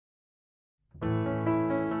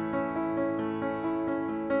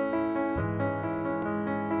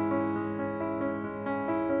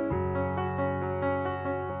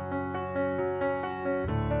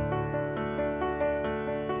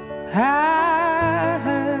I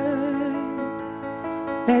heard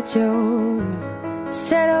that you're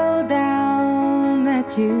settled down,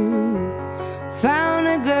 that you found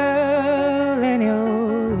a girl and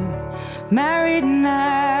you're married now.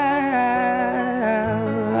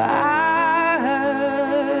 I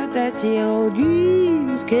heard that your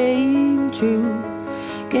dreams came true.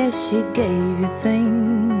 Guess she gave you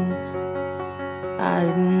things I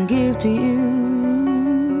didn't give to you.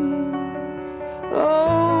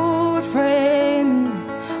 Oh, friend,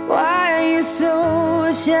 why are you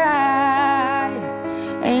so shy?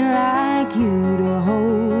 Ain't like you to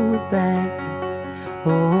hold back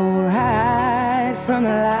or hide from the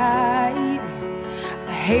light.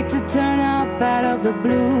 I hate to turn up out of the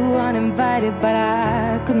blue uninvited, but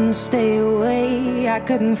I couldn't stay away, I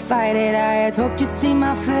couldn't fight it. I had hoped you'd see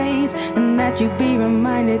my face and that you'd be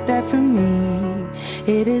reminded that for me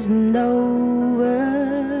it isn't over.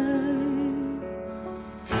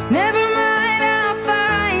 Never mind, I'll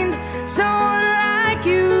find someone like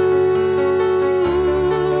you.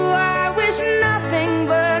 I wish nothing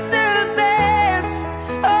but the best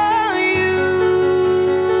of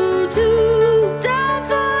you too. Don't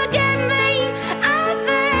forget me, I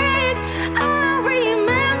beg. I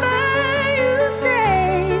remember you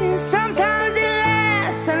say sometimes it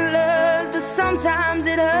lasts and loves, but sometimes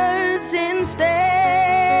it hurts instead.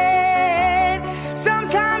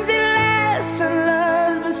 Sometimes it lasts and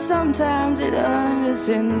loves, but sometimes it hurts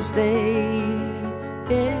instead.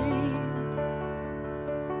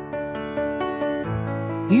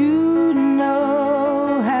 You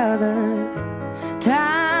know how the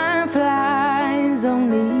time flies.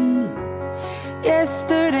 Only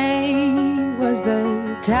yesterday was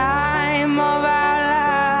the time of our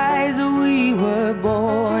lives. We were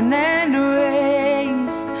born and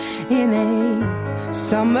raised in a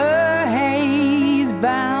summer haze,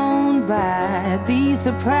 bound by the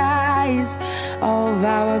surprise of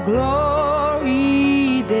our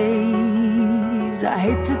glory days. I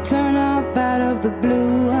hate to turn up out of the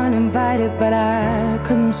blue uninvited, but I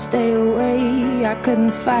couldn't stay away, I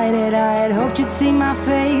couldn't fight it. I had hoped you'd see my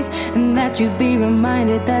face and that you'd be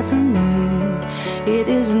reminded that for me it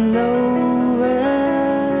isn't over.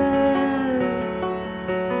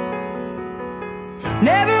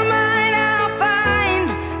 Never mind, I'll find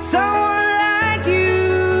someone like you.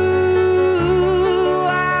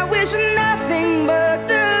 I wish nothing but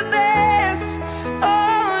the best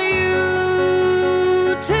for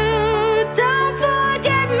you too. Don't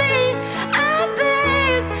forget me, I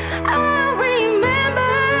beg. I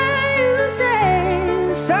remember you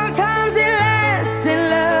say sometimes it lasts in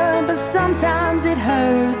love, but sometimes it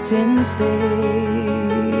hurts instead.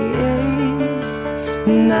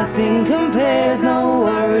 Nothing compares, no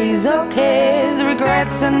worries or cares,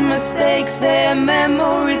 regrets and mistakes, their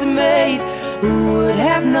memories made. Who would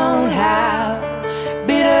have known how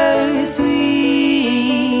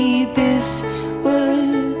bittersweet this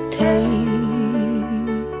would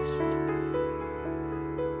taste?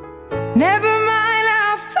 Never mind,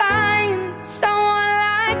 I'll find someone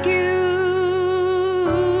like you.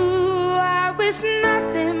 I wish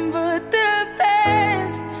nothing but the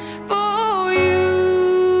best for you.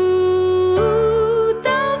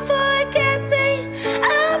 Don't forget me, I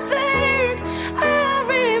beg. I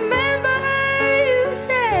remember you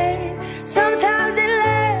said sometimes it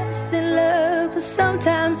lasts in love, but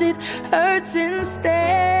sometimes it hurts instead.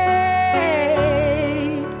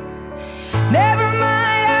 Never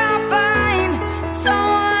mind, I'll find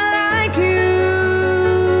someone like you.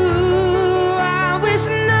 I wish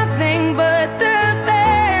nothing but the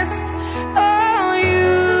best for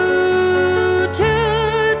you too.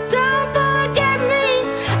 Don't forget me,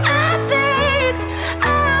 I beg. I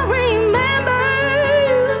remember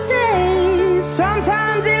you say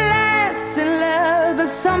sometimes it lasts in love, but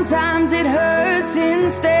sometimes it hurts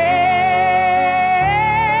instead.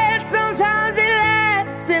 Sometimes it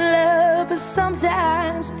lasts in love, but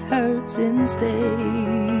sometimes it hurts instead.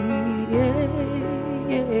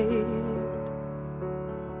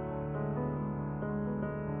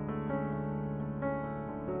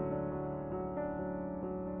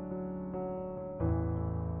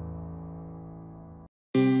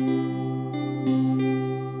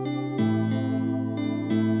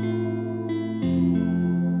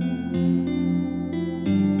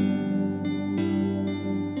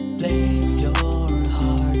 Place your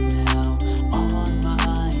heart now on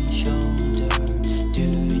my shoulder. Do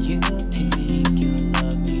you think you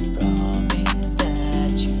love me? Promise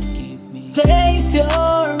that you give me. Place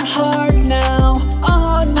your heart now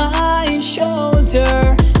on my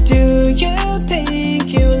shoulder. Do you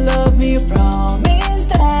think you love me? Promise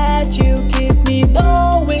that you give me.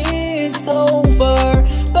 Though it's over,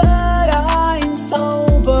 but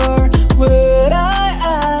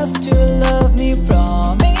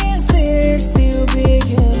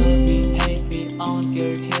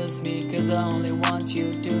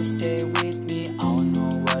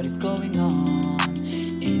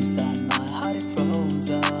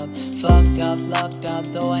locked up,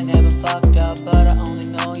 though I never fucked up. But I only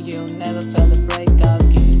know you never felt a breakup.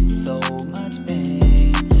 Give so much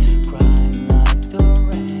pain, crying like the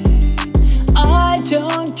rain. I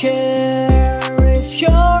don't care if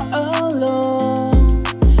you're alone,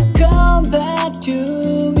 come back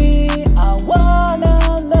to me, I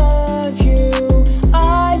wanna love you.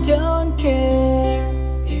 I don't care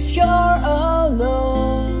if you're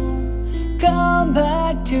alone, come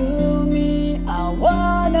back to me, I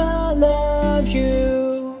wanna love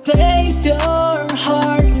you. Place your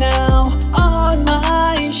heart now on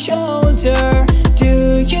my shoulder.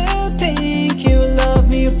 Do you think you love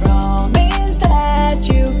me? Promise that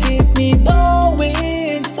you keep me, though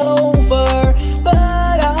it's over,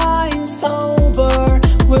 but I'm sober.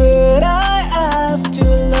 Would I ask to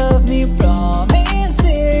love me? Promise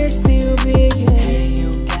it's new begin. Hey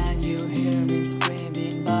you, can you hear me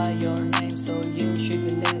screaming by your name? So you should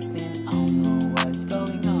be listening. I don't know what's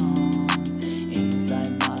going on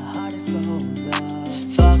inside my heart, it froze up.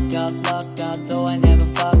 Fucked up, locked up, though I never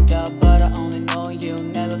fucked up. But I only know you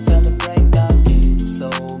never felt a breakup. Give so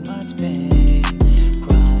much pain,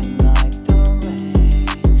 crying like the rain.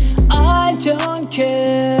 I don't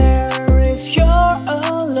care if you're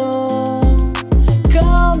alone,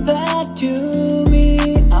 come back to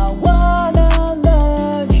me, I wanna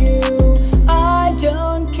love you. I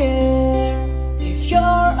don't care if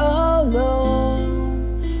you're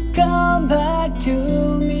alone, come back to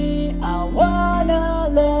me, I wanna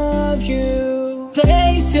love you.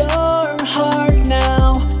 Place your heart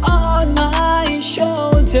now on my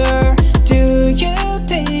shoulder. Do you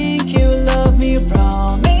think you love me?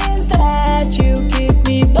 Promise that you keep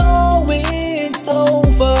me, though it's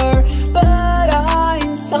over, but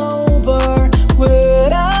I'm sober.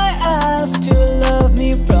 Would I ask to love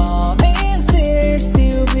me? Promise it's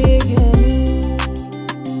new beginning.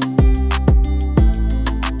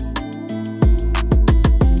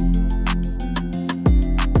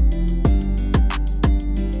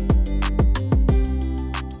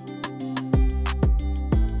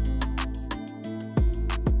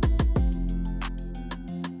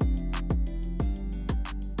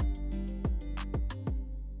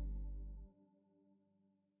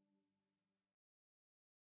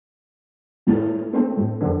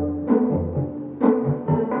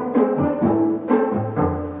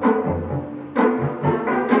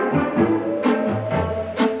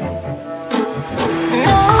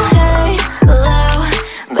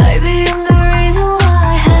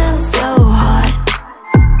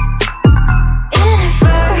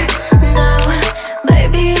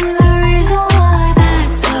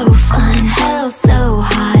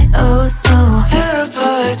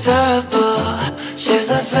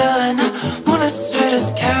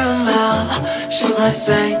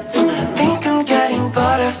 Saint, think I'm getting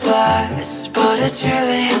butterflies, but it's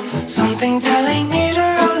really something telling me to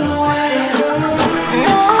run away.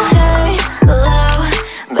 No halo,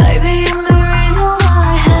 baby, I'm the reason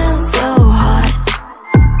why hell's so hot.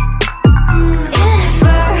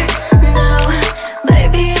 Inferno,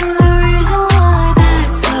 baby, I'm the reason why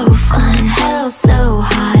that's so fun. Hell's so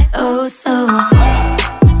hot, oh so hot.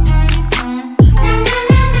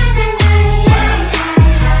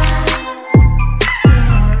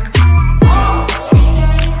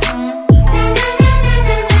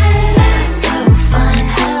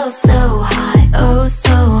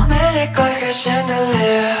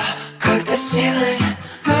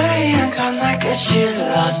 She's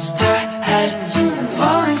lost her head,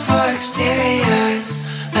 falling for exteriors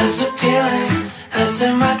as appealing as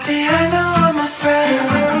there might be. I know